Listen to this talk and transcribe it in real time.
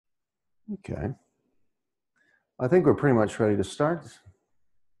Okay. I think we're pretty much ready to start.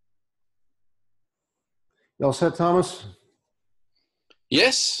 You all set, Thomas?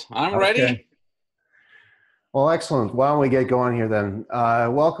 Yes, I'm Okay. ready. Well, excellent. Why don't we get going here then?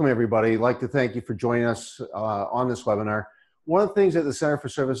 Welcome, everybody. I'd like to thank you for joining us on this webinar. One of the things that the Center for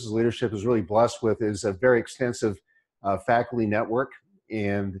Services Leadership is really blessed with is a very extensive faculty network,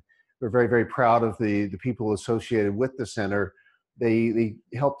 and we're very, very proud of the people associated with the center. They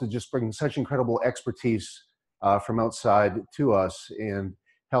help to just bring such incredible expertise from outside to us and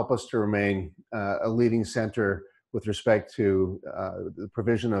help us to remain a leading center with respect to the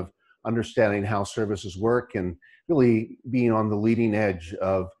provision of understanding how services work and really being on the leading edge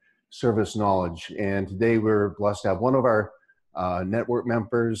of service knowledge. And today we're blessed to have one of our network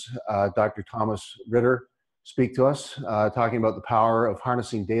members, Dr. Thomas Ritter, speak to us, talking about the power of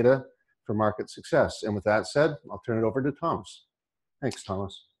harnessing data for market success. And with that said, I'll turn it over to Thomas. Thanks,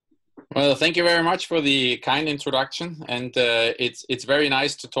 Thomas. Well, thank you very much for the kind introduction, and it's very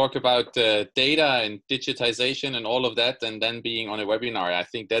nice to talk about data and digitization and all of that, and then being on a webinar. I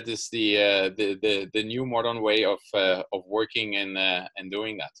think that is the new modern way of working and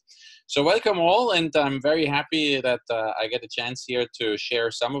doing that. So welcome all, and I'm very happy that I get a chance here to share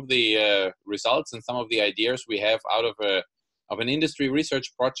some of the results and some of the ideas we have out of an industry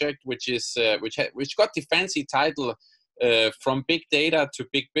research project, which got the fancy title. From big data to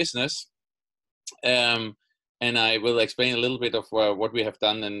big business, and I will explain a little bit of what we have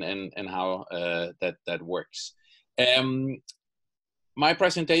done and how that works. My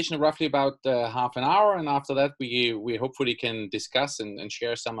presentation roughly about half an hour, and after that we hopefully can discuss and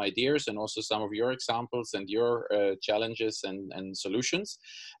share some ideas and also some of your examples and your challenges and solutions.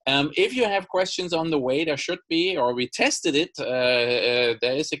 If you have questions on the way, there should be, or we tested it,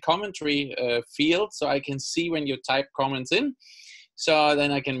 there is a commentary field, so I can see when you type comments in. So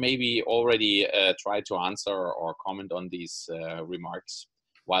then I can maybe already try to answer or comment on these remarks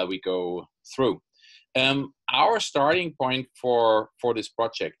while we go through. Our starting point for this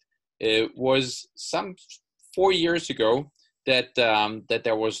project was some 4 years ago that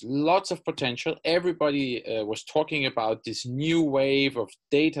there was lots of potential. Everybody was talking about this new wave of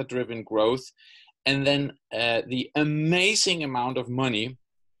data-driven growth, and then the amazing amount of money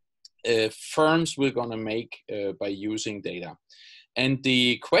firms were going to make by using data. And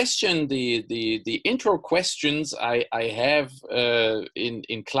the question, the intro questions I have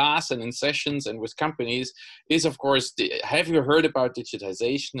in class and in sessions and with companies is, of course, have you heard about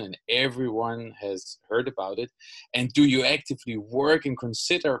digitization? And everyone has heard about it. And do you actively work and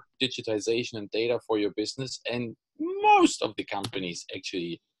consider digitization and data for your business? And most of the companies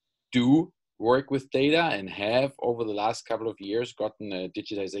actually do work with data and have over the last couple of years gotten a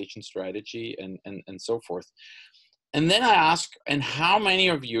digitization strategy and so forth. And then I ask, and how many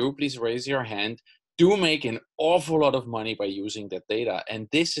of you, please raise your hand, do make an awful lot of money by using that data? And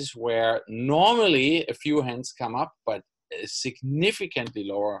this is where normally a few hands come up, but a significantly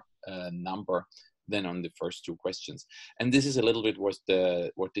lower number than on the first two questions. And this is a little bit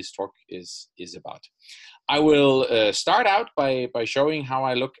what this talk is about. I will start out by showing how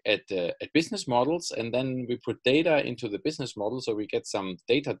I look at business models, and then we put data into the business model so we get some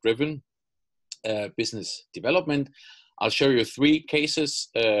data-driven business development. I'll show you 3 cases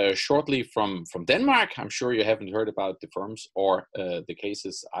shortly from Denmark. I'm sure you haven't heard about the firms or the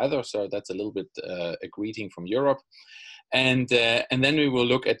cases either, so that's a little bit a greeting from Europe. And then we will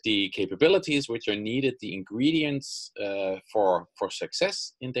look at the capabilities which are needed, the ingredients for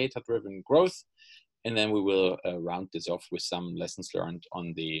success in data-driven growth, and then we will round this off with some lessons learned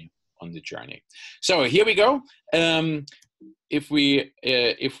on the journey. So here we go. If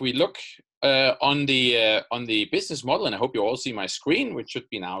we look on the business model, and I hope you all see my screen, which should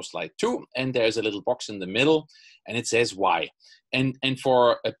be now slide 2, and there's a little box in the middle, and it says why. And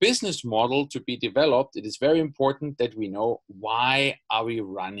for a business model to be developed, it is very important that we know why are we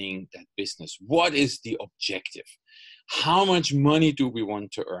running that business? What is the objective? How much money do we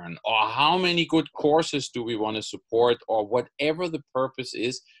want to earn? Or how many good courses do we want to support? Or whatever the purpose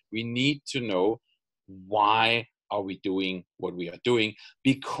is, we need to know why are we doing what we are doing,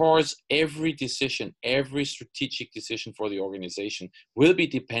 because every decision, every strategic decision for the organization will be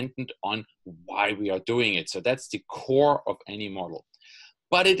dependent on why we are doing it. So that's the core of any model.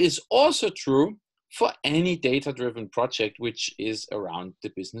 But it is also true for any data-driven project which is around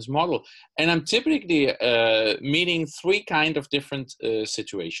the business model. And I'm typically meeting 3 kind of different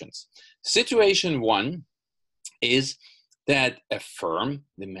situations. Situation 1 is that a firm,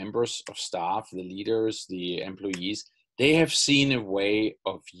 the members of staff, the leaders, the employees, they have seen a way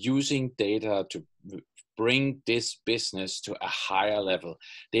of using data to bring this business to a higher level.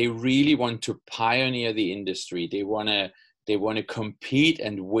 They really want to pioneer the industry. They want to compete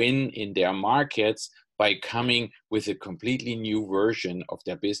and win in their markets by coming with a completely new version of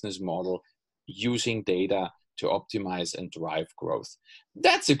their business model, using data to optimize and drive growth.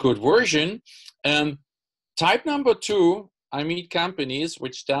 That's a good version. Type number two, I meet companies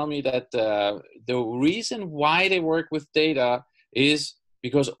which tell me that the reason why they work with data is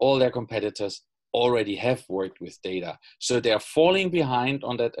because all their competitors already have worked with data. So they're falling behind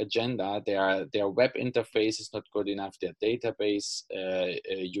on that agenda. Their web interface is not good enough. Their database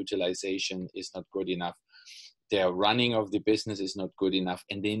utilization is not good enough. Their running of the business is not good enough,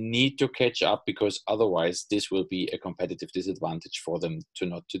 and they need to catch up, because otherwise this will be a competitive disadvantage for them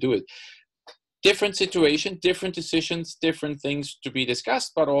to do it. Different situation, different decisions, different things to be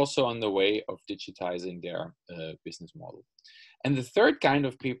discussed, but also on the way of digitizing their business model. And the third kind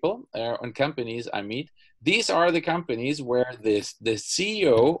of people and companies I meet, these are the companies where the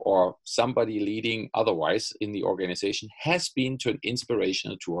CEO or somebody leading otherwise in the organization has been to an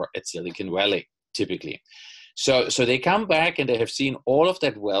inspirational tour at Silicon Valley, typically. So they come back and they have seen all of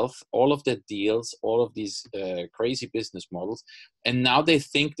that wealth, all of the deals, all of these crazy business models, and now they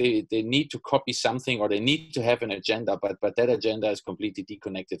think they need to copy something, or they need to have an agenda, but that agenda is completely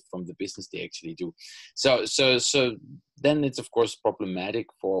disconnected from the business they actually do. So then it's of course problematic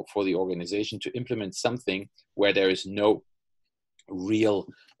for the organization to implement something where there is no real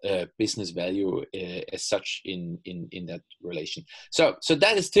business value as such in that relation. So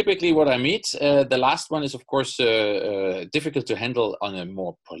that is typically what I meet. The last one is of course difficult to handle on a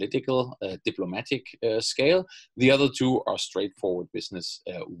more political, diplomatic scale. The other two are straightforward business.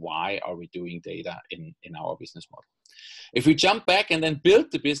 Why are we doing data in our business model? If we jump back and then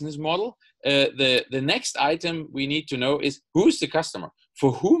build the business model, the next item we need to know is, who's the customer?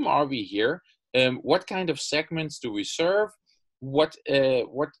 For whom are we here? What kind of segments do we serve? What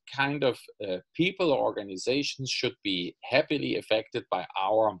kind of people or organizations should be happily affected by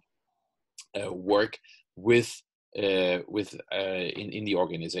our work in the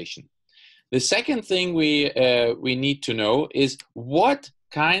organization? The second thing we need to know is, what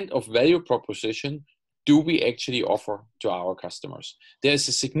kind of value proposition do we actually offer to our customers? There's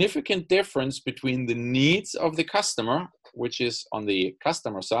a significant difference between the needs of the customer, which is on the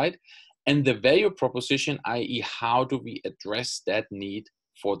customer side, and the value proposition, i.e. how do we address that need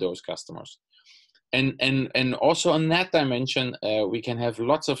for those customers? And also on that dimension, we can have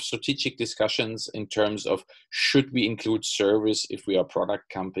lots of strategic discussions in terms of, should we include service if we are a product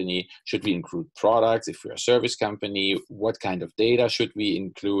company? Should we include products if we are a service company? What kind of data should we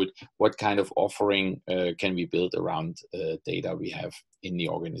include? What kind of offering can we build around data we have in the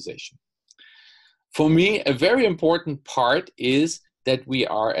organization? For me, a very important part is that we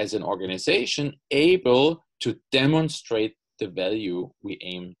are, as an organization, able to demonstrate the value we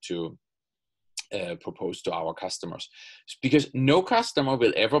aim to propose to our customers. Because no customer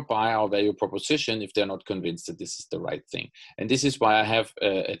will ever buy our value proposition if they're not convinced that this is the right thing. And this is why I have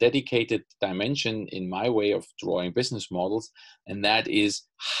a dedicated dimension in my way of drawing business models, and that is,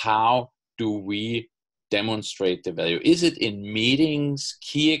 how do we demonstrate the value? Is it in meetings,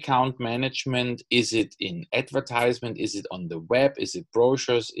 key account management? Is it in advertisement? Is it on the web? Is it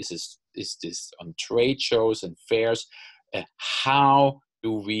brochures? Is this on trade shows and fairs? How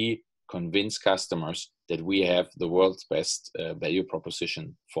do we convince customers that we have the world's best value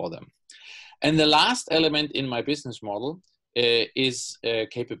proposition for them? And the last element in my business model is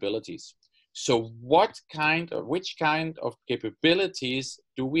capabilities. So which kind of capabilities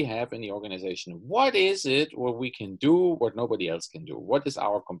do we have in the organization? What is it what we can do what nobody else can do? What is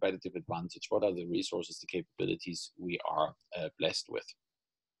our competitive advantage? What are the resources, the capabilities we are blessed with?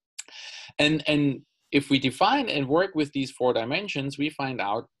 And if we define and work with these four dimensions, we find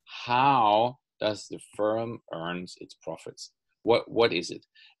out, how does the firm earns its profits? What is it?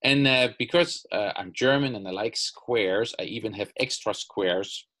 And because I'm German and I like squares, I even have extra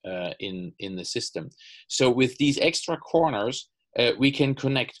squares in the system. So with these extra corners, we can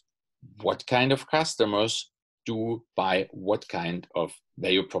connect what kind of customers do buy what kind of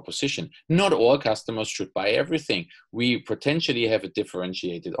value proposition. Not all customers should buy everything. We potentially have a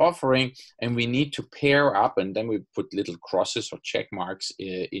differentiated offering, and we need to pair up, and then we put little crosses or check marks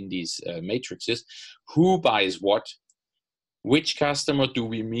in these matrices. Who buys what? Which customer do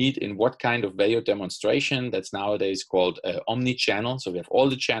we meet in what kind of value demonstration? That's nowadays called omni-channel. So we have all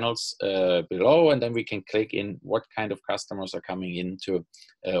the channels below, and then we can click in what kind of customers are coming into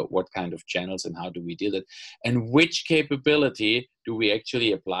what kind of channels, and how do we deal it? And which capability do we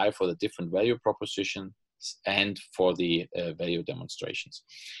actually apply for the different value proposition and for the value demonstrations.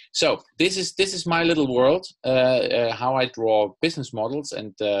 So this is my little world, how I draw business models,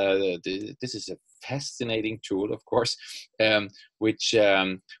 and this is a fascinating tool, of course, which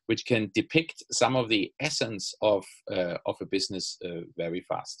can depict some of the essence of a business very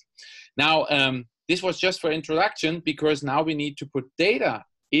fast. Now, this was just for introduction, because now we need to put data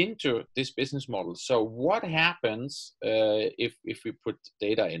into this business model. So what happens if we put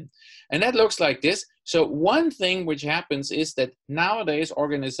data in? And that looks like this. So one thing which happens is that nowadays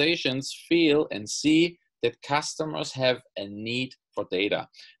organizations feel and see that customers have a need for data.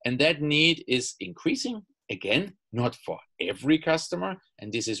 And that need is increasing. Again, not for every customer.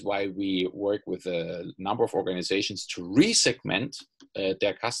 And this is why we work with a number of organizations to resegment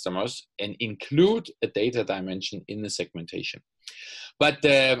their customers and include a data dimension in the segmentation. But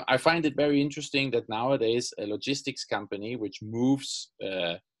I find it very interesting that nowadays a logistics company which moves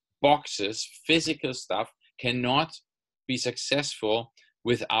boxes, physical stuff, cannot be successful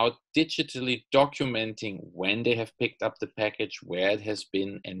without digitally documenting when they have picked up the package, where it has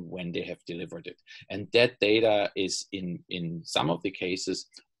been, and when they have delivered it. And that data is in some of the cases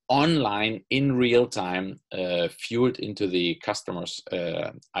online in real time, fueled into the customer's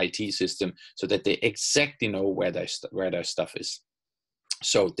IT system, so that they exactly know where their stuff is.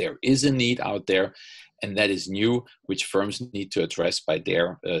 So there is a need out there, and that is new, which firms need to address by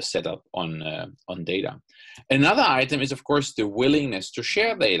their setup on data. Another item is, of course, the willingness to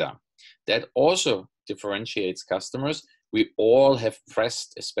share data. That also differentiates customers. We all have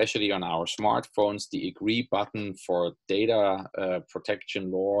pressed, especially on our smartphones, the agree button for data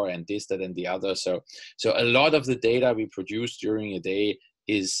protection law and this, that, and the other. So a lot of the data we produce during a day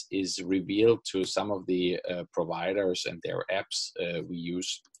is revealed to some of the providers and their apps we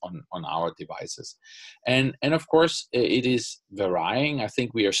use on our devices. And of course, it is varying. I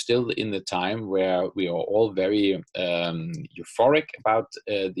think we are still in the time where we are all very euphoric about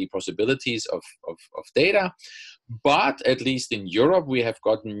the possibilities of data. But at least in Europe, we have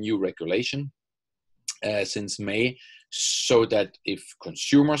gotten new regulation since May, so that if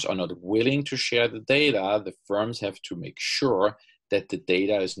consumers are not willing to share the data, the firms have to make sure that the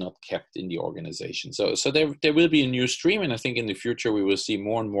data is not kept in the organization. So there will be a new stream, and I think in the future we will see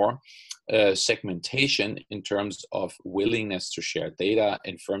more and more segmentation in terms of willingness to share data,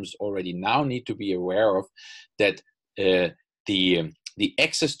 and firms already now need to be aware of that the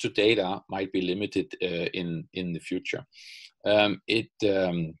access to data might be limited in the future. It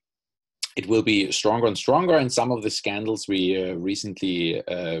will be stronger and stronger, and some of the scandals we recently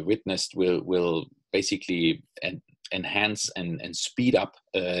witnessed will basically enhance and speed up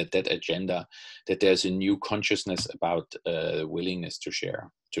that agenda, that there's a new consciousness about willingness to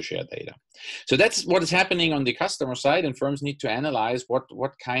share data. So that's what is happening on the customer side, and firms need to analyze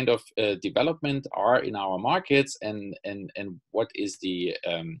what kind of development are in our markets, and what is the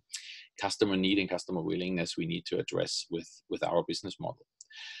customer need and customer willingness we need to address with our business model.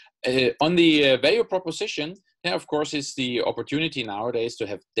 On the value proposition, there of course is the opportunity nowadays to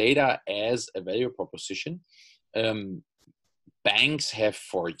have data as a value proposition. Banks have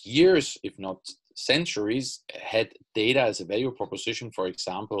for years, if not centuries, had data as a value proposition. For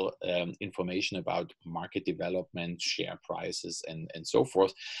example, information about market development, share prices, and so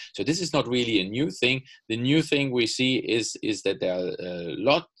forth. So this is not really a new thing. The new thing we see is that there are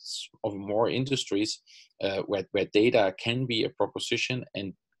lots of more industries where data can be a proposition,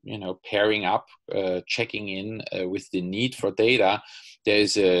 and pairing up, checking in with the need for data,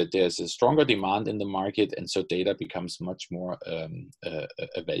 there's a stronger demand in the market, and so data becomes much more a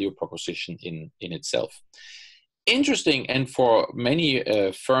value proposition in itself. Interesting, and for many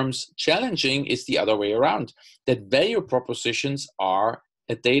firms challenging, is the other way around, that value propositions are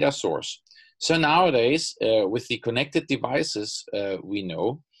a data source. So nowadays, with the connected devices, we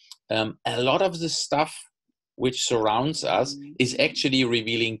know a lot of the stuff which surrounds us is actually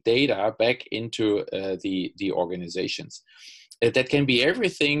revealing data back into the organizations. That can be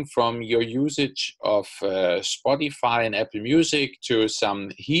everything from your usage of Spotify and Apple Music, to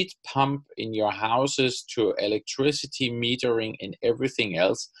some heat pump in your houses, to electricity metering and everything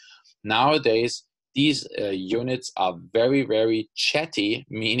else. Nowadays, these units are very, very chatty,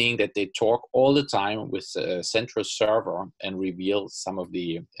 meaning that they talk all the time with a central server and reveal some of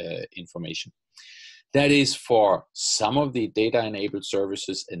the information. That is, for some of the data-enabled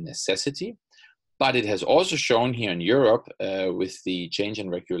services, a necessity, but it has also shown here in Europe, with the change in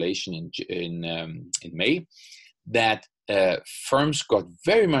regulation in May, that firms got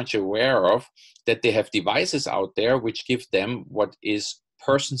very much aware of that they have devices out there which give them what is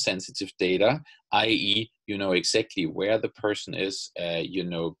person-sensitive data, i.e., you know exactly where the person is,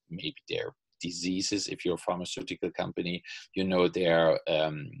 maybe their diseases. If you're a pharmaceutical company, you know their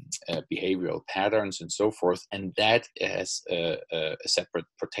behavioral patterns and so forth, and that has a separate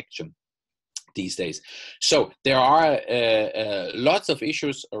protection these days. So there are lots of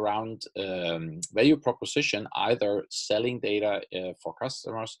issues around value proposition, either selling data for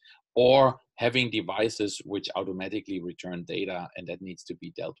customers or having devices which automatically return data, and that needs to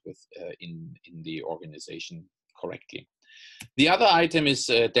be dealt with in the organization correctly. The other item is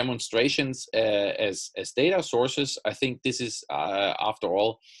demonstrations as data sources. I think this is, after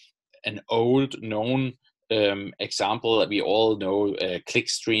all, an old known example. We all know click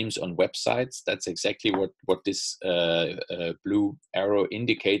streams on websites. That's exactly what this blue arrow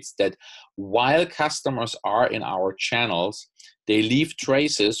indicates, that while customers are in our channels, they leave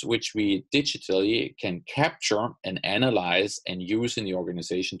traces which we digitally can capture and analyze and use in the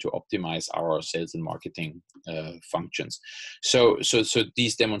organization to optimize our sales and marketing functions. So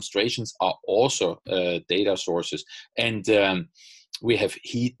these demonstrations are also data sources. And we have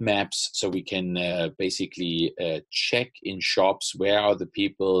heat maps, so we can basically check in shops where are the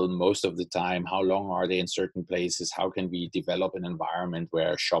people most of the time, how long are they in certain places, how can we develop an environment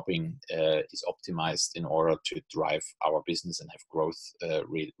where shopping is optimized in order to drive our business and have growth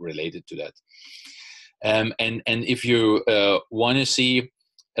related to that. And if you want to see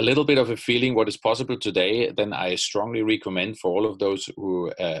a little bit of a feeling what is possible today, then I strongly recommend for all of those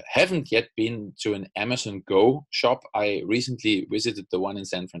who haven't yet been to an Amazon Go shop. I recently visited the one in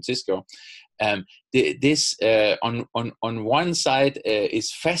San Francisco. This on one side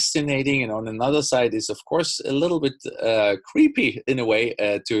is fascinating, and on another side is, of course, a little bit creepy in a way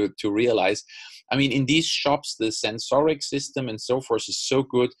to realize. I mean, in these shops, the sensoric system and so forth is so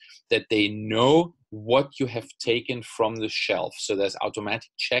good that they know what you have taken from the shelf. So there's automatic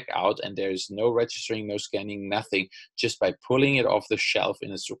checkout, and there's no registering, no scanning, nothing. Just by pulling it off the shelf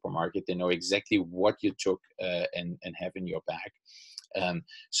in a supermarket, they know exactly what you took and have in your bag.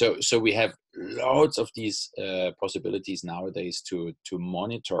 So we have loads of these possibilities nowadays to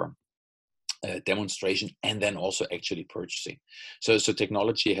monitor demonstration and then also actually purchasing. So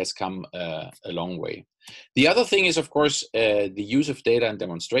technology has come a long way. The other thing is, of course, the use of data and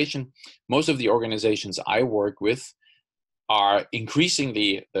demonstration. Most of the organizations I work with are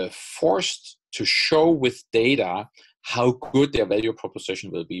increasingly forced to show with data how good their value proposition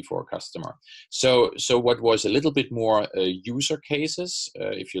will be for a customer. So what was a little bit more user cases,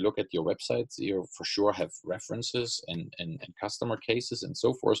 if you look at your websites, you for sure have references and customer cases and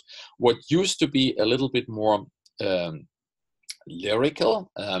so forth. What used to be a little bit more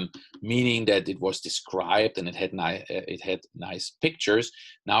lyrical, meaning that it was described and it had nice pictures.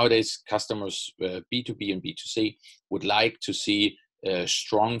 Nowadays, customers, B2B and B2C, would like to see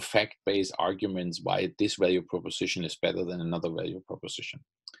strong fact-based arguments why this value proposition is better than another value proposition.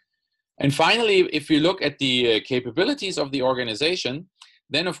 And finally, if you look at the capabilities of the organization,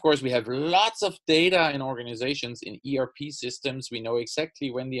 then of course we have lots of data in organizations, in ERP systems. We know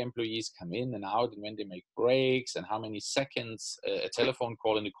exactly when the employees come in and out and when they make breaks and how many seconds a telephone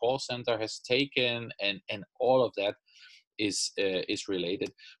call in the call center has taken, and all of that is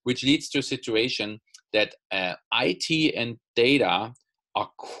related, which leads to a situation that IT and data are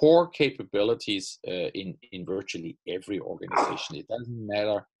core capabilities in virtually every organization. It doesn't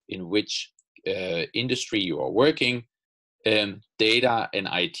matter in which industry you are working, data and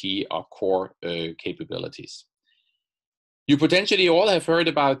IT are core capabilities. You potentially all have heard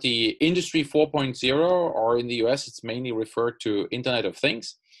about the Industry 4.0, or in the US it's mainly referred to Internet of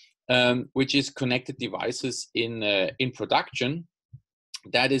Things, which is connected devices in production.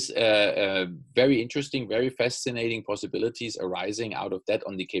 That is very interesting, very fascinating possibilities arising out of that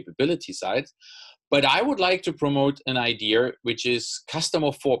on the capability side. But I would like to promote an idea which is Customer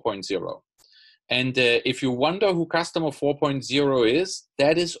 4.0. And if you wonder who Customer 4.0 is,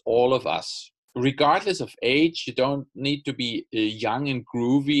 that is all of us. Regardless of age, you don't need to be young and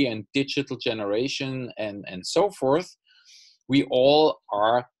groovy and digital generation and so forth. We all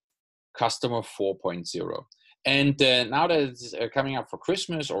are Customer 4.0. And now that it's coming up for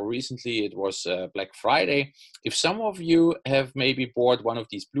Christmas, or recently it was Black Friday, if some of you have maybe bought one of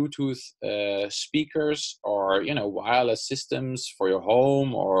these Bluetooth speakers or wireless systems for your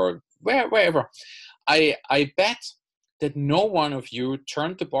home or wherever, I bet that no one of you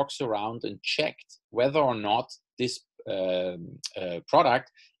turned the box around and checked whether or not this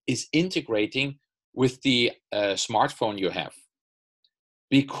product is integrating with the smartphone you have.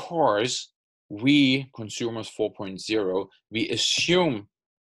 Because we, consumers 4.0, we assume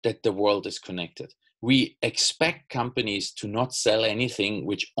that the world is connected. we expect companies to not sell anything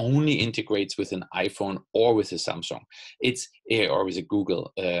which only integrates with an iPhone or with a Samsung, or with a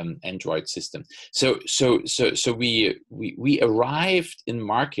Google Android system. So we arrived in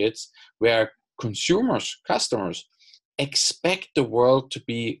markets where customers expect the world to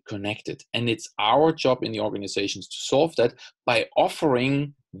be connected, and it's our job in the organizations to solve that by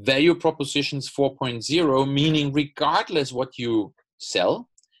offering value propositions 4.0, meaning regardless what you sell,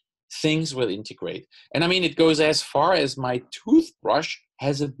 things will integrate. And I mean, it goes as far as my toothbrush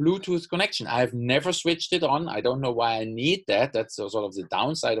has a Bluetooth connection. I've never switched it on. I don't know why I need that. That's sort of the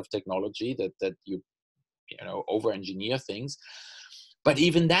downside of technology, that you over-engineer things. But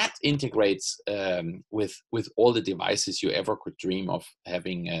even that integrates with all the devices you ever could dream of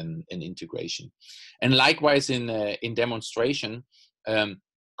having an integration. And likewise in demonstration,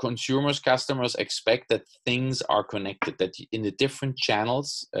 customers expect that things are connected, that in the different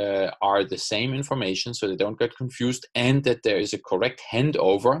channels are the same information, so they don't get confused, and that there is a correct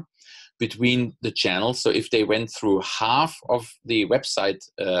handover between the channels. So if they went through half of the website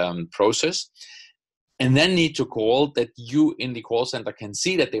process and then need to call, that you in the call center can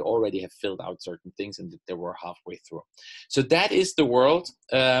see that they already have filled out certain things and that they were halfway through. So that is the world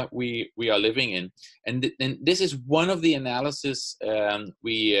we are living in. And this is one of the analysis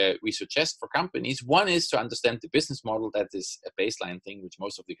we suggest for companies. One is to understand the business model. That is a baseline thing, which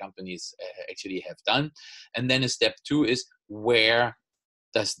most of the companies actually have done. And then a step two is, where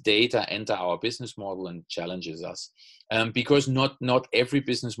does data enter our business model and challenges us? Because not every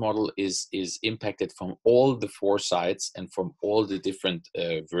business model is impacted from all the four sides and from all the different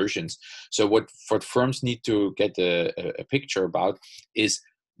versions. So what firms need to get a picture about is,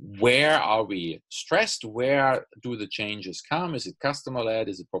 where are we stressed? Where do the changes come? Is it customer-led?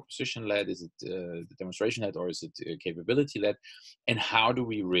 Is it proposition-led? Is it demonstration-led? Or is it capability-led? And how do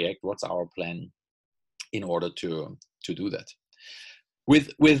we react? What's our plan in order to do that?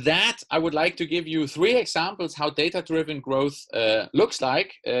 With that, I would like to give you 3 examples how data-driven growth looks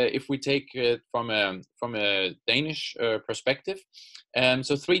like if we take it from a Danish perspective.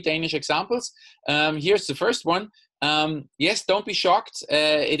 So 3 Danish examples. Here's the first one. Yes, don't be shocked.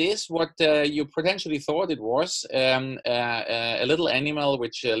 It is what you potentially thought it was, a little animal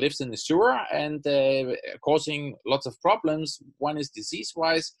which lives in the sewer and causing lots of problems. One is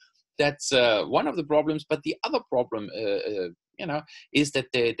disease-wise. That's one of the problems, but the other problem is that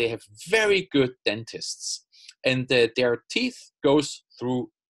they have very good dentists, and their teeth goes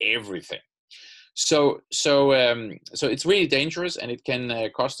through everything. So it's really dangerous, and it can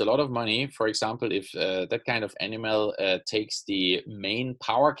cost a lot of money. For example, if that kind of animal takes the main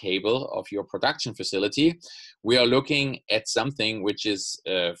power cable of your production facility, we are looking at something which is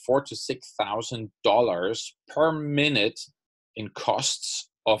 $4,000 to $6,000 per minute in costs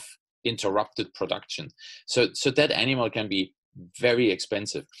of interrupted production. So that animal can be very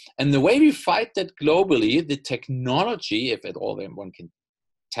expensive. And the way we fight that globally, the technology, if at all one can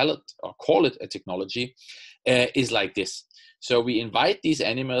tell it or call it a technology, is like this. So we invite these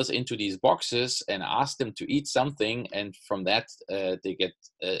animals into these boxes and ask them to eat something, and from that they get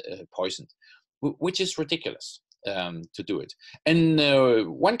poisoned, which is ridiculous to do it. And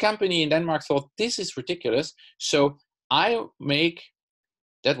one company in Denmark thought, this is ridiculous, so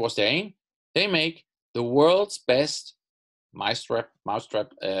that was their aim. They make the world's best mousetrap,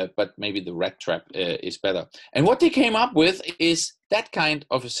 but maybe the rat trap is better. And what they came up with is that kind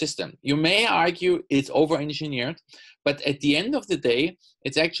of a system. You may argue it's over-engineered, but at the end of the day,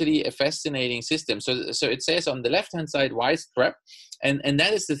 it's actually a fascinating system. So it says on the left-hand side, wise trap, and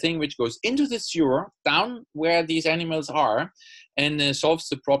that is the thing which goes into the sewer, down where these animals are, and solves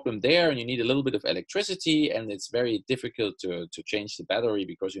the problem there. And you need a little bit of electricity, and it's very difficult to change the battery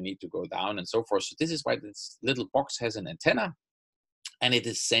because you need to go down and so forth. So this is why this little box has an antenna, and it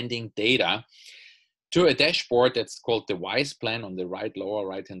is sending data to a dashboard that's called the WISE plan on the lower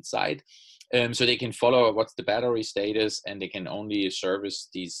right-hand side. So they can follow what's the battery status, and they can only service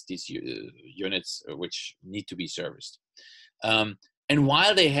these units which need to be serviced. And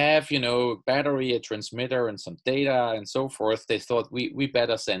while they have, battery, a transmitter, and some data and so forth, they thought we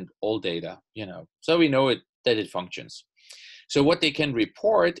better send all data, so we know that it functions. So what they can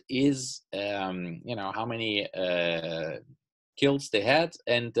report is, how many kills they had,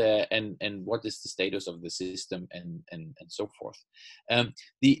 and what is the status of the system, and so forth.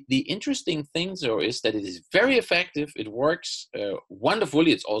 The interesting thing, though, is that it is very effective. It works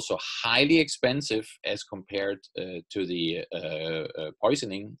wonderfully. It's also highly expensive as compared to the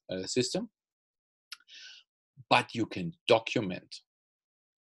poisoning system. But you can document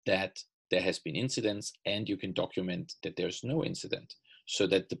that there has been incidents, and you can document that there's no incident, so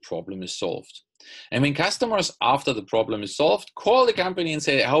that the problem is solved. And when customers, after the problem is solved, call the company and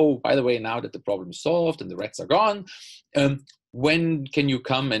say, oh, by the way, now that the problem is solved and the rats are gone, when can you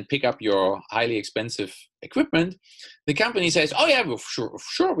come and pick up your highly expensive equipment? The company says, oh yeah, well,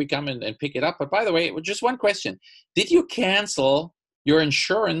 sure, we come and pick it up. But by the way, just one question. Did you cancel your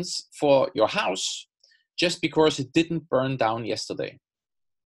insurance for your house just because it didn't burn down yesterday?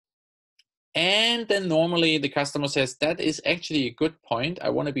 And then normally the customer says, that is actually a good point. I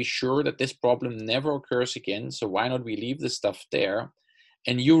want to be sure that this problem never occurs again. So why not we leave the stuff there?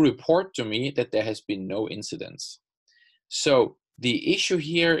 And you report to me that there has been no incidents. So the issue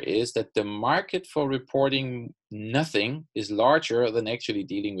here is that the market for reporting nothing is larger than actually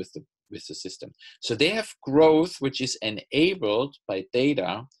dealing with the system. So they have growth, which is enabled by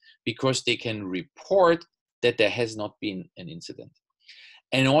data because they can report that there has not been an incident.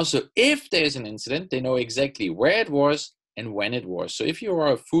 And also, if there's an incident, they know exactly where it was and when it was. So if you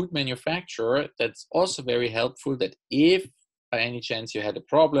are a food manufacturer, that's also very helpful, that if by any chance you had a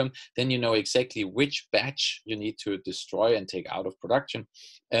problem, then you know exactly which batch you need to destroy and take out of production.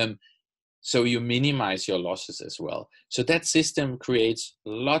 So you minimize your losses as well. So that system creates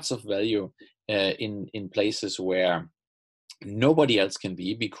lots of value in places where nobody else can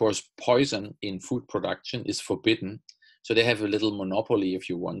be, because poison in food production is forbidden. So they have a little monopoly, if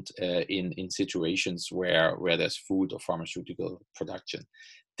you want, in situations where there's food or pharmaceutical production.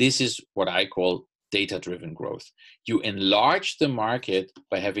 This is what I call data-driven growth. You enlarge the market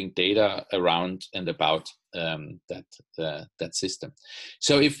by having data around and about that system.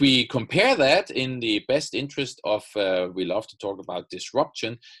 So if we compare that in the best interest of, we love to talk about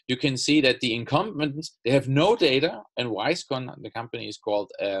disruption, you can see that the incumbents, they have no data, and Wisecon, the company is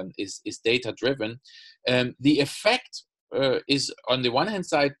called, is data-driven. The effect is, on the one hand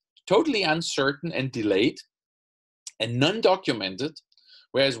side, totally uncertain and delayed and non-documented,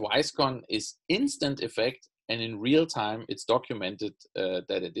 whereas Wisecon is instant effect, and in real time it's documented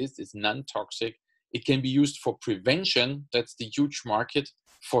that it's non-toxic. It can be used for prevention. That's the huge market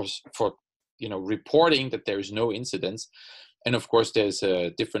for reporting that there is no incidents. And of course, there's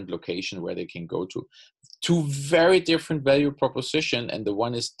a different location where they can go to. Two very different value proposition, and the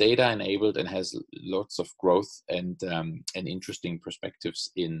one is data enabled and has lots of growth and interesting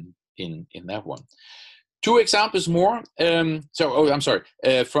perspectives in that one. Two examples more. It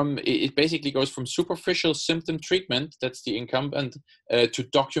basically goes from superficial symptom treatment, that's the incumbent, to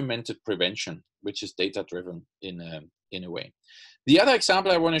documented prevention, which is data driven in a way. The other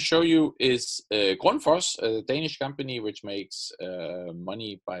example I want to show you is Grundfos, a Danish company which makes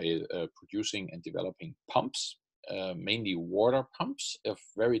money by producing and developing pumps, mainly water pumps of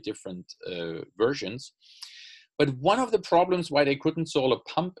very different versions. But one of the problems why they couldn't solve a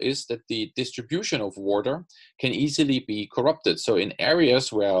pump is that the distribution of water can easily be corrupted. So in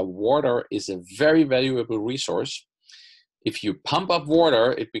areas where water is a very valuable resource, if you pump up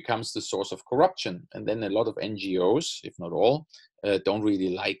water, it becomes the source of corruption. And then a lot of NGOs, if not all, don't really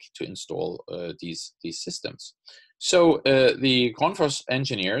like to install these systems. So the Grundfos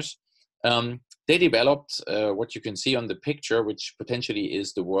engineers, they developed what you can see on the picture, which potentially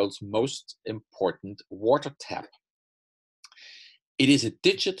is the world's most important water tap. It is a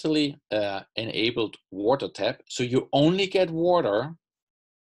digitally enabled water tap. So you only get water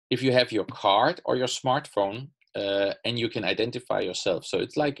if you have your card or your smartphone, and you can identify yourself. So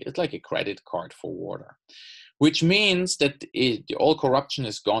it's like a credit card for water, which means that all corruption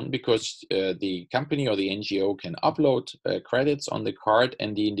is gone, because the company or the NGO can upload credits on the card,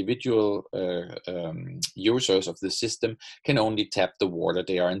 and the individual users of the system can only tap the water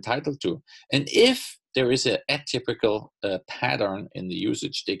they are entitled to. And if there is an atypical pattern in the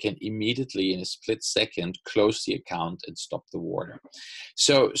usage, they can immediately, in a split second, close the account and stop the water.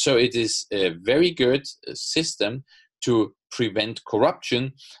 So it is a very good system to prevent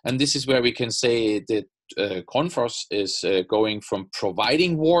corruption. And this is where we can say that Grundfos is going from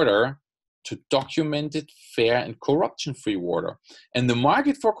providing water to documented, fair, and corruption-free water. And the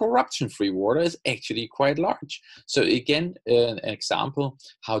market for corruption-free water is actually quite large. So again, an example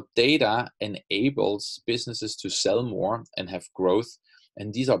how data enables businesses to sell more and have growth.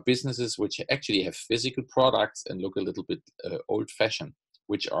 And these are businesses which actually have physical products and look a little bit old-fashioned,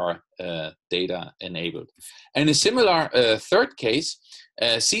 which are data enabled. And a similar third case,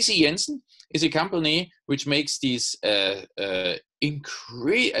 CC Jensen is a company which makes these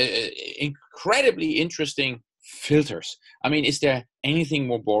incredibly interesting filters. I mean, is there anything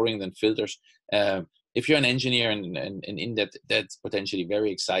more boring than filters? If you're an engineer and in that, that's potentially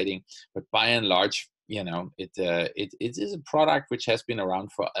very exciting. But by and large, it is a product which has been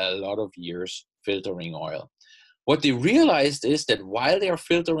around for a lot of years, filtering oil. What they realized is that while they are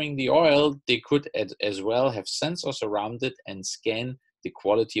filtering the oil, they could as well have sensors around it and scan the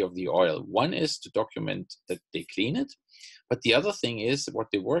quality of the oil. One is to document that they clean it, but the other thing is what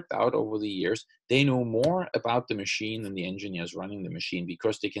they worked out over the years, they know more about the machine than the engineers running the machine,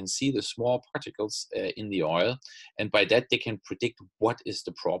 because they can see the small particles in the oil, and by that they can predict what is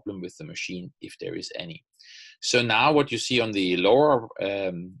the problem with the machine, if there is any. So now what you see on the lower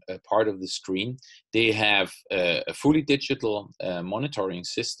part of the screen, they have a fully digital monitoring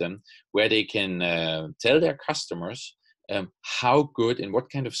system where they can tell their customers how good and what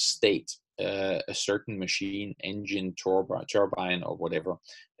kind of state a certain machine, engine, turbine, or whatever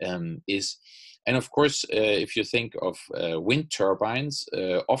is. And of course, if you think of wind turbines,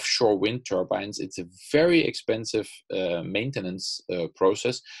 offshore wind turbines, it's a very expensive maintenance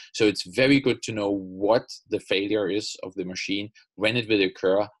process. So it's very good to know what the failure is of the machine, when it will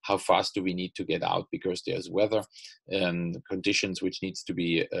occur, how fast do we need to get out, because there's weather conditions which needs to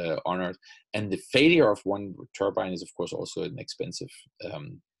be honored. And the failure of one turbine is, of course, also an expensive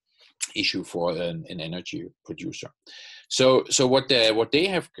issue for an energy producer. So what they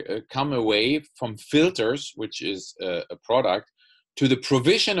have come away from filters, which is a product, to the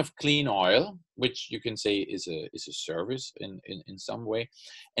provision of clean oil, which you can say is a service in some way.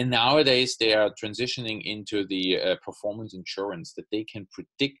 And nowadays they are transitioning into the performance insurance, that they can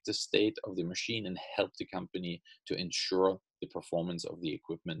predict the state of the machine and help the company to ensure the performance of the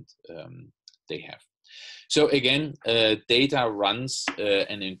equipment they have. So again, data runs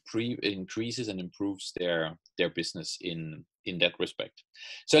and increases and improves their business in that respect.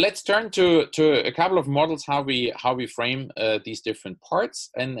 So let's turn to a couple of models, how we frame these different parts,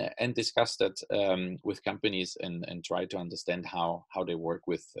 and discuss that with companies and try to understand how they work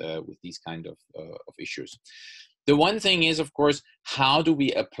with these kind of issues. The one thing is, of course, how do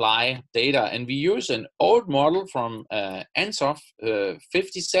we apply data? And we use an old model from Ansoff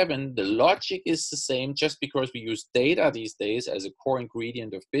 57. The logic is the same. Just because we use data these days as a core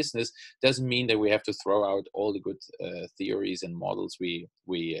ingredient of business doesn't mean that we have to throw out all the good theories and models we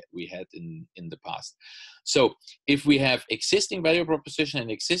had in the past. So if we have existing value proposition and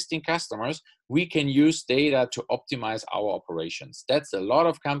existing customers, we can use data to optimize our operations. That's a lot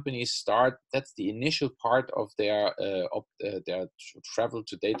of companies start. That's the initial part of their travel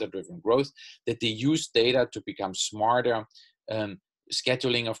to data-driven growth, that they use data to become smarter,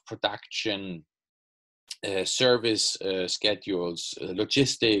 scheduling of production, service schedules,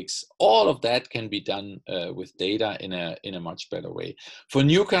 logistics, all of that can be done with data in a much better way. For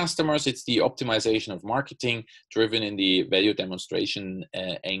new customers, it's the optimization of marketing driven in the value demonstration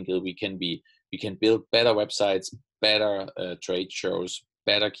angle. We can build better websites, better trade shows,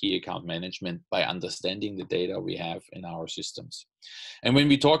 better key account management by understanding the data we have in our systems. And when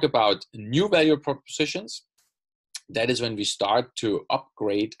we talk about new value propositions, that is when we start to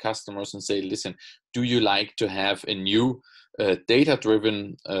upgrade customers and say, listen, do you like to have a new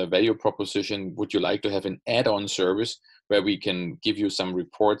data-driven value proposition? Would you like to have an add-on service where we can give you some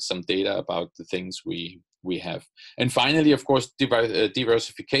reports, some data about the things we have? And finally, of course,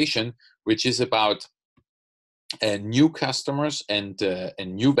 diversification, which is about new customers and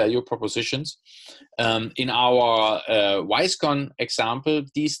new value propositions. In our Wisecon example,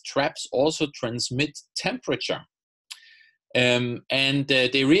 these traps also transmit temperature. And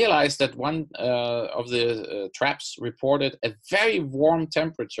they realized that one of the traps reported a very warm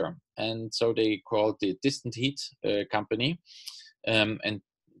temperature. And so they called the distant heat company and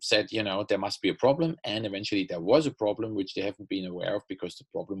said, there must be a problem. And eventually there was a problem, which they haven't been aware of because the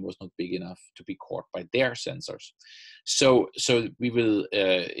problem was not big enough to be caught by their sensors. So we will,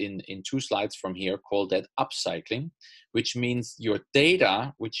 in 2 slides from here, call that upcycling, which means your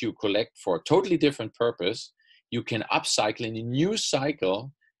data, which you collect for a totally different purpose, you can upcycle in a new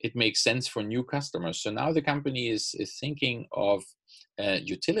cycle. It makes sense for new customers. So now the company is thinking of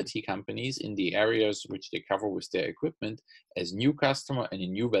utility companies in the areas which they cover with their equipment as new customer and a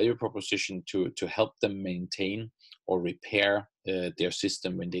new value proposition to help them maintain or repair their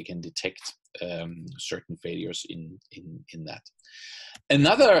system when they can detect certain failures in that.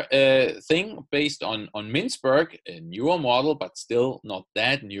 Another thing based on Mintzberg, a newer model, but still not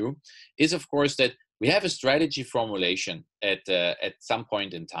that new, is of course that we have a strategy formulation at some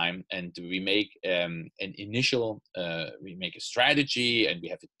point in time, and we make we make a strategy, and we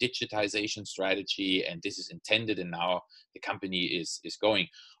have a digitization strategy, and this is intended, and now the company is going.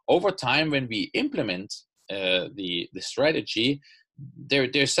 Over time, when we implement the strategy,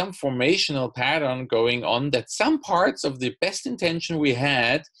 there's some formational pattern going on that some parts of the best intention we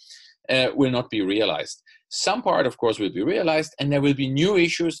had will not be realized. Some part, of course, will be realized, and there will be new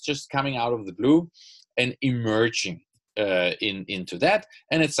issues just coming out of the blue. and emerging into that.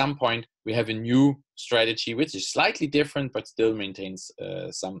 And at some point, we have a new strategy, which is slightly different, but still maintains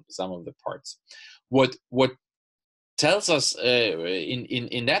some of the parts. What tells us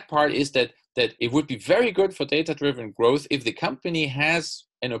in that part is that it would be very good for data-driven growth if the company has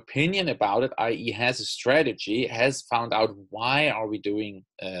an opinion about it, i.e. has a strategy, has found out why are we doing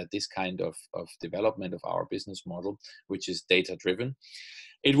this kind of development of our business model, which is data-driven.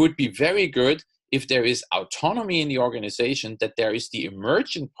 It would be very good if there is autonomy in the organization, that there is the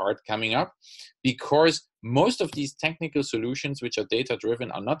emergent part coming up, because most of these technical solutions which are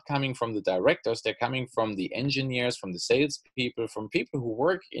data-driven are not coming from the directors, they're coming from the engineers, from the salespeople, from people who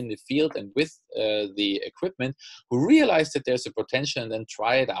work in the field and with the equipment, who realize that there's a potential and then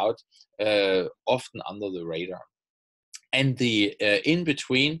try it out, often under the radar. And the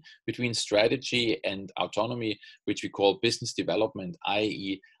in-between, between strategy and autonomy, which we call business development,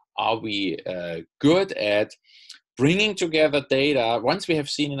 i.e. are we good at bringing together data? Once we have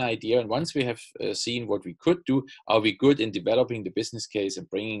seen an idea and once we have seen what we could do, are we good in developing the business case and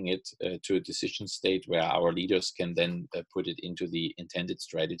bringing it to a decision state where our leaders can then put it into the intended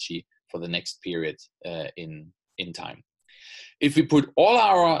strategy for the next period in time? If we put all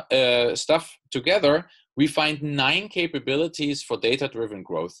our stuff together, we find 9 capabilities for data-driven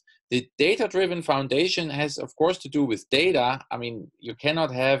growth. The data-driven foundation has, of course, to do with data. I mean, you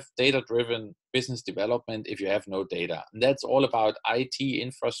cannot have data-driven business development if you have no data. And that's all about IT,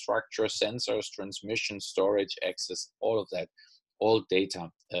 infrastructure, sensors, transmission, storage, access, all of that, all data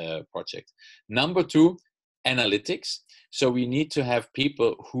projects. Number 2, analytics. So we need to have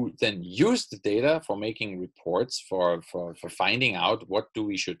people who then use the data for making reports, for finding out what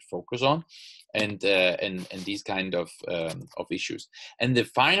we should focus on, and these kind of issues. And the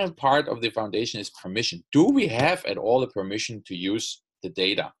final part of the foundation is permission. Do we have at all the permission to use the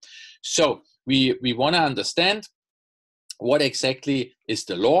data? So we want to understand what exactly is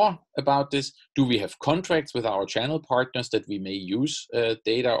the law about this? Do we have contracts with our channel partners that we may use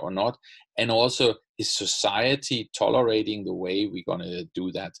data or not? And also, is society tolerating the way we're going to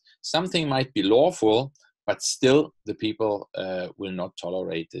do that? Something might be lawful, but still the people will not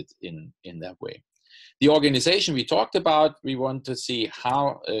tolerate it in that way. The organization we talked about, we want to see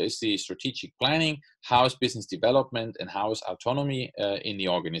how is the strategic planning, how is business development, and how is autonomy in the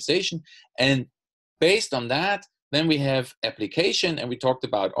organization. And based on that, then we have application, and we talked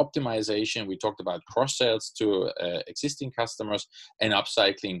about optimization, we talked about cross-sales to existing customers, and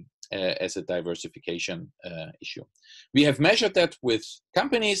upcycling as a diversification issue. We have measured that with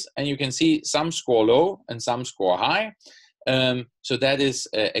companies, and you can see some score low and some score high. So that is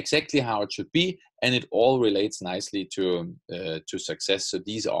exactly how it should be, and it all relates nicely to success. So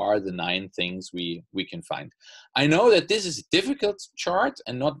these are the 9 things we can find. I know that this is a difficult chart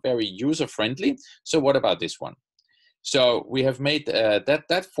and not very user-friendly. So what about this one? So we have made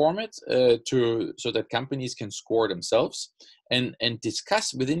that format so that companies can score themselves and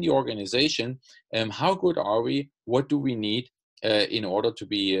discuss within the organization how good are we, what do we need in order to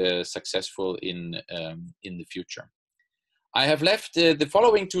be successful in the future. I have left the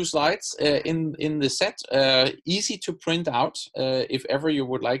following 2 slides in the set, easy to print out if ever you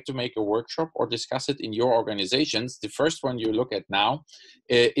would like to make a workshop or discuss it in your organizations. The first one you look at now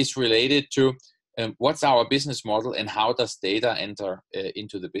is related to what's our business model and how does data enter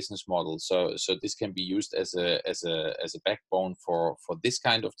into the business model. So this can be used as a backbone for this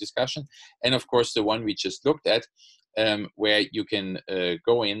kind of discussion. And of course, the one we just looked at, where you can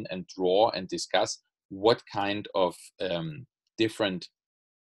go in and draw and discuss what kind of different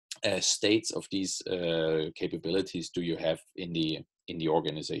states of these capabilities do you have in the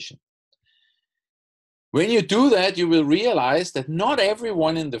organization. When you do that, you will realize that not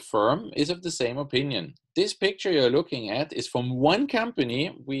everyone in the firm is of the same opinion. This picture you're looking at is from one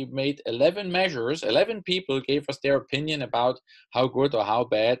company. We made 11 measures. 11 people gave us their opinion about how good or how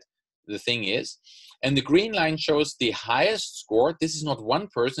bad the thing is. And the green line shows the highest score. This is not one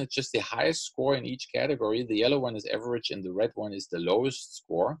person, it's just the highest score in each category. The yellow one is average and the red one is the lowest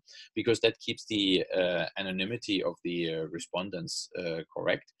score, because that keeps the anonymity of the respondents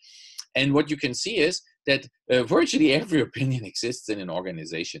correct. And what you can see is that virtually every opinion exists in an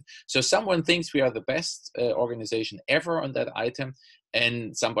organization. So someone thinks we are the best organization ever on that item,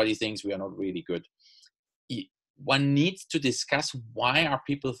 and somebody thinks we are not really good. One needs to discuss why are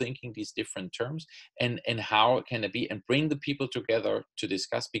people thinking these different terms, and how can it be, and bring the people together to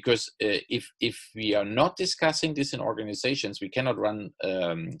discuss. Because if we are not discussing this in organizations, we cannot run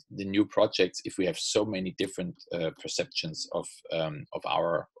the new projects if we have so many different perceptions of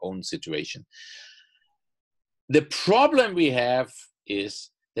our own situation. The problem we have is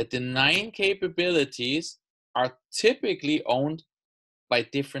that the 9 capabilities are typically owned by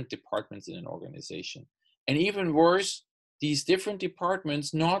different departments in an organization. And even worse, these different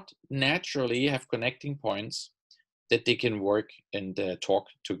departments not naturally have connecting points that they can work and talk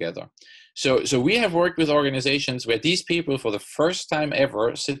together. So we have worked with organizations where these people for the first time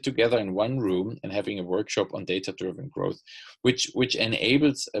ever sit together in one room and having a workshop on data-driven growth, which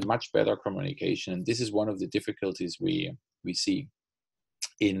enables a much better communication. And this is one of the difficulties we see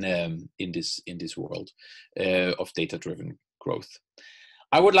in this world of data-driven growth.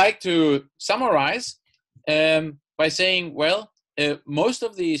 I would like to summarize by saying, well, most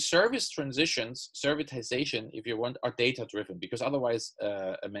of the service transitions, servitization, if you want, are data-driven, because otherwise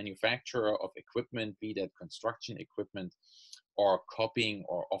a manufacturer of equipment, be that construction equipment or copying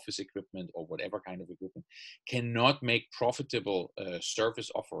or office equipment or whatever kind of equipment, cannot make profitable service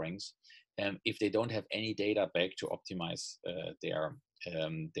offerings if they don't have any data back to optimize their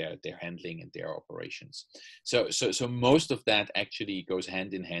handling and their operations. So most of that actually goes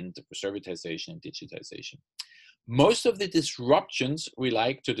hand in hand with servitization and digitization. Most of the disruptions we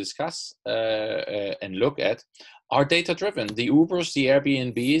like to discuss and look at are data-driven. The Ubers, the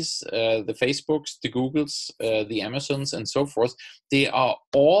Airbnbs, the Facebooks, the Googles, the Amazons, and so forth, they are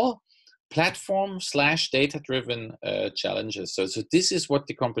all platform/data-driven challenges. So this is what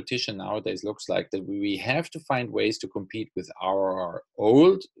the competition nowadays looks like, that we have to find ways to compete with our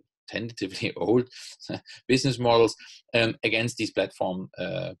old, tentatively old business models against these platform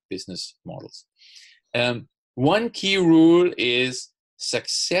business models. One key rule is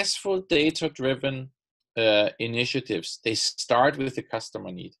successful data-driven initiatives. They start with the customer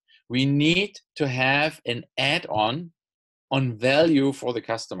need. We need to have an add-on value for the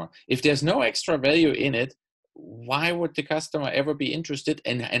customer. If there's no extra value in it, why would the customer ever be interested?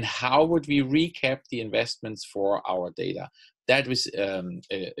 And how would we recap the investments for our data? That was a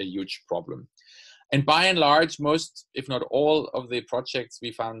huge problem. And by and large, most, if not all, of the projects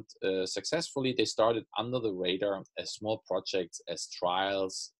we found successfully, they started under the radar as small projects, as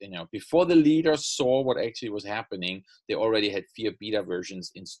trials. Before the leaders saw what actually was happening, they already had 4 beta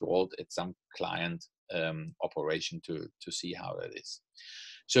versions installed at some client operation to see how that is.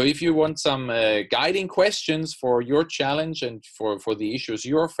 So if you want some guiding questions for your challenge and for the issues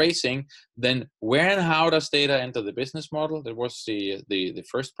you're facing, then where and how does data enter the business model? That was the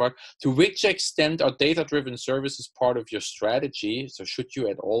first part. To which extent are data-driven services part of your strategy? So should you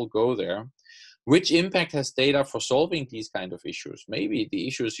at all go there? Which impact has data for solving these kind of issues? Maybe the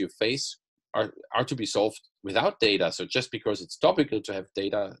issues you face are to be solved without data. So just because it's topical to have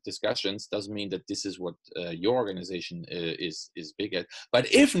data discussions doesn't mean that this is what your organization is big at.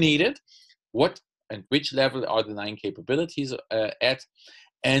 But if needed, what and which level are the 9 capabilities at?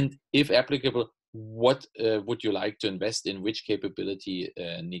 And if applicable, what would you like to invest in? Which capability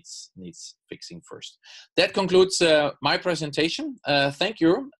needs fixing first? That concludes my presentation. Thank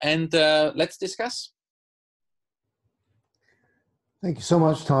you, and let's discuss. Thank you so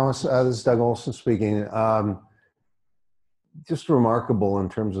much, Thomas. This is Doug Olson speaking. Just remarkable in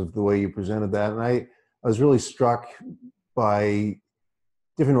terms of the way you presented that. And I was really struck by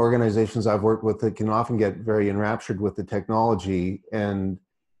different organizations I've worked with that can often get very enraptured with the technology and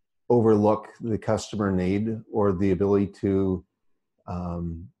overlook the customer need or the ability to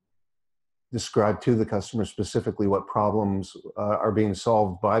describe to the customer specifically what problems are being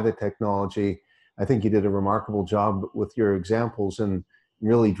solved by the technology. I think you did a remarkable job with your examples and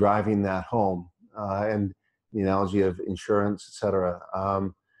really driving that home and the analogy of insurance, et cetera.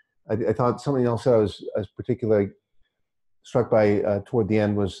 I thought something else that I was particularly struck by toward the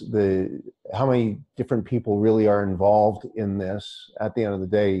end was how many different people really are involved in this at the end of the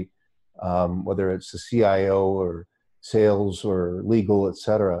day, whether it's the CIO or sales or legal, et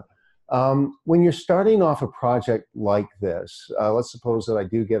cetera. When you're starting off a project like this, let's suppose that I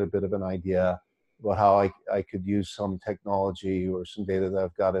do get a bit of an idea about how I could use some technology or some data that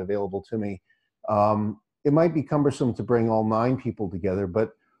I've got available to me. It might be cumbersome to bring all 9 people together,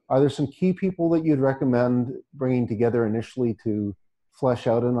 but are there some key people that you'd recommend bringing together initially to flesh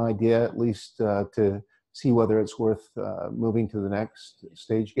out an idea, at least to see whether it's worth moving to the next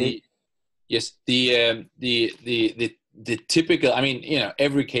stage gate? Yes, the typical, I mean,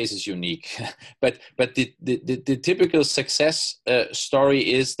 every case is unique, but the typical success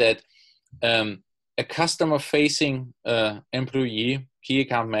story is that a customer-facing employee, key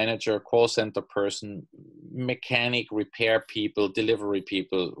account manager, call center person, mechanic, repair people, delivery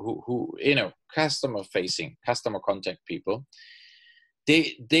people, who customer-facing, customer contact people,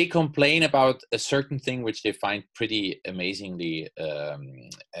 they complain about a certain thing which they find pretty amazingly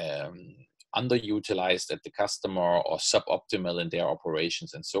underutilized at the customer or suboptimal in their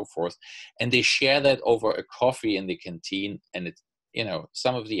operations and so forth. And they share that over a coffee in the canteen. And it's,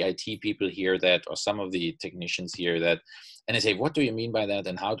 some of the IT people hear that, or some of the technicians hear that, and they say, what do you mean by that?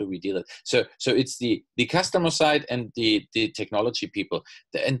 And how do we deal it? So it's the customer side and the technology people.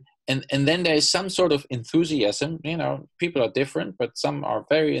 And then there is some sort of enthusiasm. People are different, but some are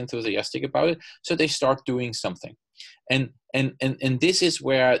very enthusiastic about it. So they start doing something. And this is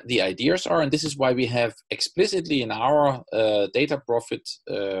where the ideas are. And this is why we have explicitly in our data profit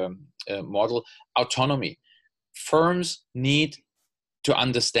model, autonomy. Firms need to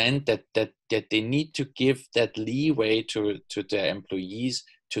understand that they need to give that leeway to their employees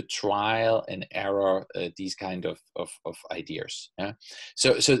to trial and error these kind of ideas. Yeah?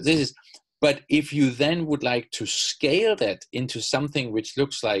 So this is, but if you then would like to scale that into something which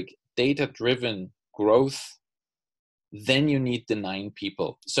looks like data-driven growth, then you need the 9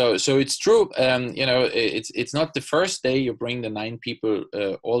 people. So it's true. It's not the first day you bring the 9 people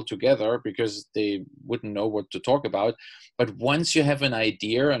all together, because they wouldn't know what to talk about. But once you have an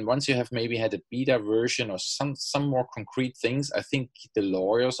idea, and once you have maybe had a beta version or some more concrete things, I think the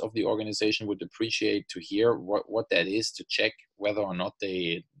lawyers of the organization would appreciate to hear what that is, to check whether or not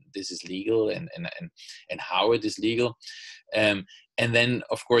this is legal and how it is legal. And then,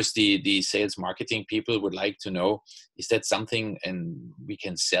 of course, the sales marketing people would like to know, is that something and we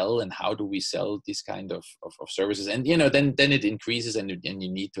can sell, and how do we sell this kind of services? And, then it increases, and you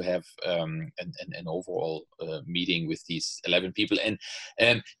need to have an overall meeting with these 11 people.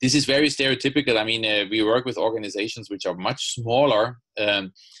 And this is very stereotypical. I mean, we work with organizations which are much smaller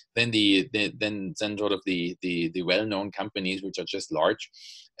than sort of the well-known companies, which are just large.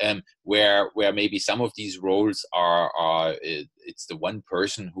 Where maybe some of these roles are it's the one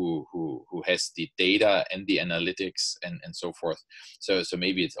person who has the data and the analytics and so forth. So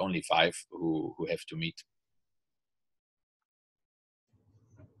maybe it's only 5 who have to meet.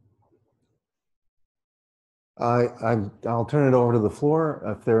 I'll turn it over to the floor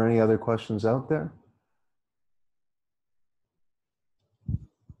if there are any other questions out there.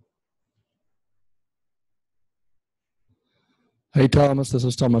 Hey Thomas, this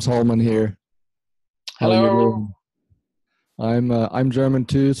is Thomas Holman here. How are you doing? I'm German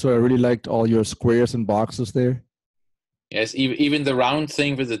too, so I really liked all your squares and boxes there. Yes, even the round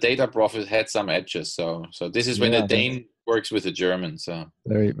thing with the data profit had some edges. So this is when the Dane works with the German. So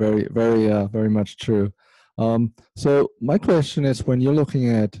very much true. So my question is, when you're looking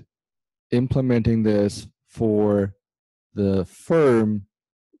at implementing this for the firm,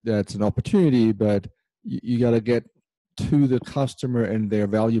 that's an opportunity, but you got to get to the customer and their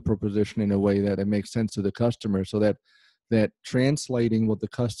value proposition in a way that it makes sense to the customer, so that translating what the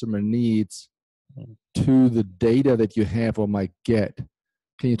customer needs to the data that you have or might get.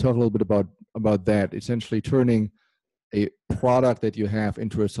 Can you talk a little bit about that? Essentially turning a product that you have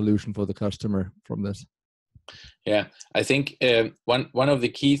into a solution for the customer from this. Yeah, I think one of the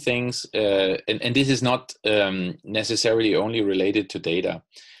key things, and this is not necessarily only related to data.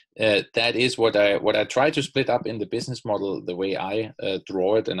 That is what I try to split up in the business model, the way I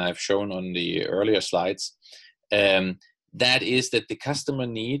draw it, and I've shown on the earlier slides. That is that the customer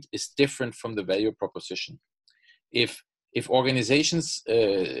need is different from the value proposition. If organizations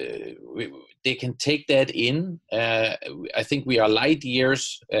they can take that in, I think we are light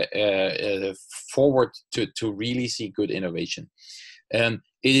years forward to really see good innovation. It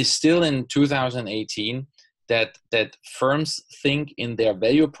is still in 2018 that firms think in their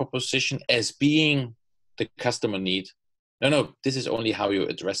value proposition as being the customer need. No, this is only how you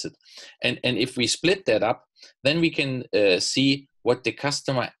address it. And if we split that up, then we can see what the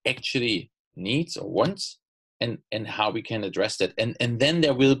customer actually needs or wants, and how we can address that. And then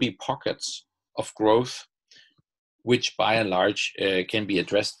there will be pockets of growth, which by and large can be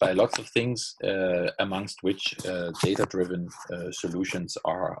addressed by lots of things, amongst which data-driven solutions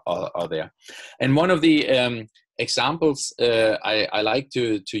are there. And one of the examples I like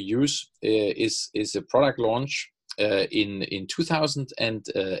to use is a product launch in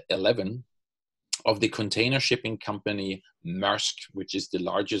 2011 of the container shipping company Maersk, which is the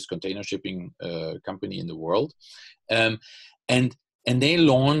largest container shipping company in the world. And they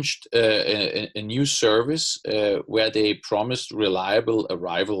launched a new service where they promised reliable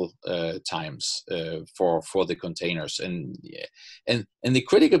arrival times for the containers. And the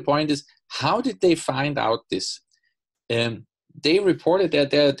critical point is, how did they find out this? They reported that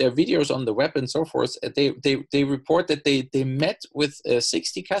their videos on the web and so forth. They report that they met with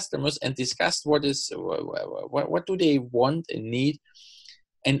 60 customers and discussed what do they want and need,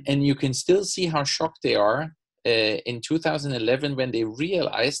 and you can still see how shocked they are in 2011 when they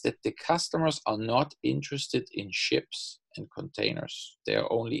realized that the customers are not interested in ships and containers. They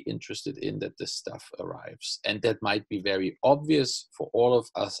are only interested in that the stuff arrives. And that might be very obvious for all of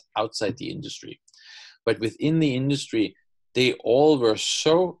us outside the industry. But within the industry, they all were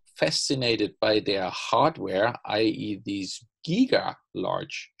so fascinated by their hardware, i.e. these giga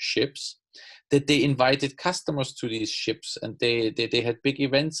large ships, that they invited customers to these ships, and they had big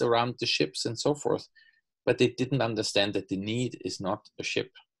events around the ships and so forth. But they didn't understand that the need is not a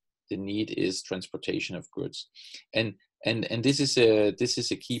ship. The need is transportation of goods. And this is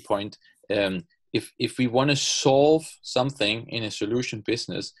a key point. If we want to solve something in a solution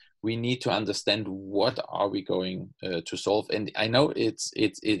business, we need to understand what are we going to solve. And I know it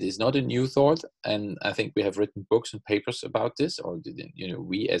is not a new thought, and I think we have written books and papers about this, or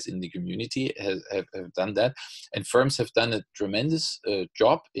we as in the community have done that, and firms have done a tremendous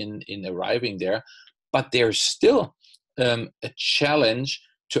job in arriving there. But there's still a challenge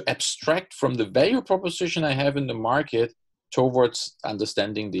to abstract from the value proposition I have in the market towards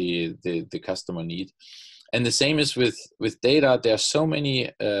understanding the customer need. And the same is with data. There are so many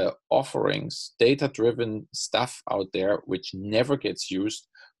offerings, data-driven stuff out there which never gets used.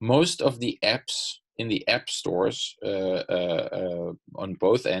 Most of the apps in the app stores on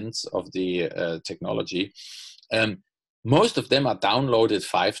both ends of the technology, most of them are downloaded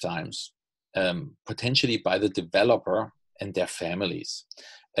 5 times. Potentially by the developer and their families.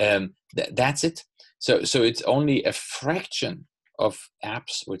 That's it. So it's only a fraction of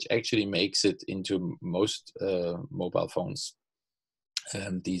apps which actually makes it into most mobile phones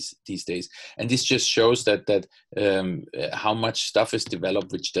these days. And this just shows that how much stuff is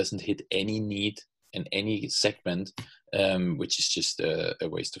developed which doesn't hit any need in any segment, which is just a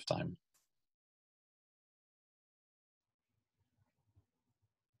waste of time.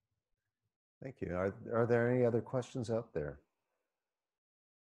 Thank you. Are there any other questions out there?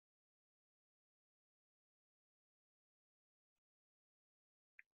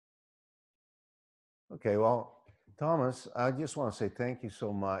 Okay, well, Thomas, I just want to say thank you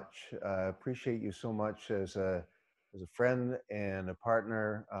so much. I appreciate you so much as a friend and a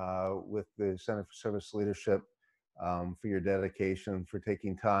partner with the Center for Service Leadership, for your dedication, for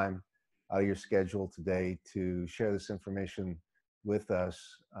taking time out of your schedule today to share this information with us.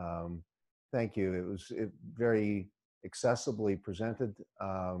 Thank you. It was very accessibly presented,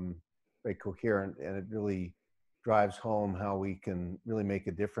 very coherent, and it really drives home how we can really make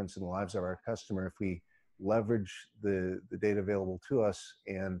a difference in the lives of our customer if we leverage the data available to us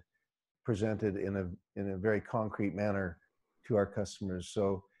and present it in a very concrete manner to our customers.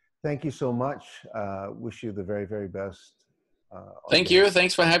 So thank you so much. Wish you the very, very best. Thank you.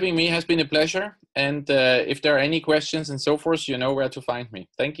 Thanks for having me. It has been a pleasure. And if there are any questions and so forth, you know where to find me.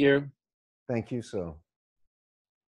 Thank you. Thank you. So.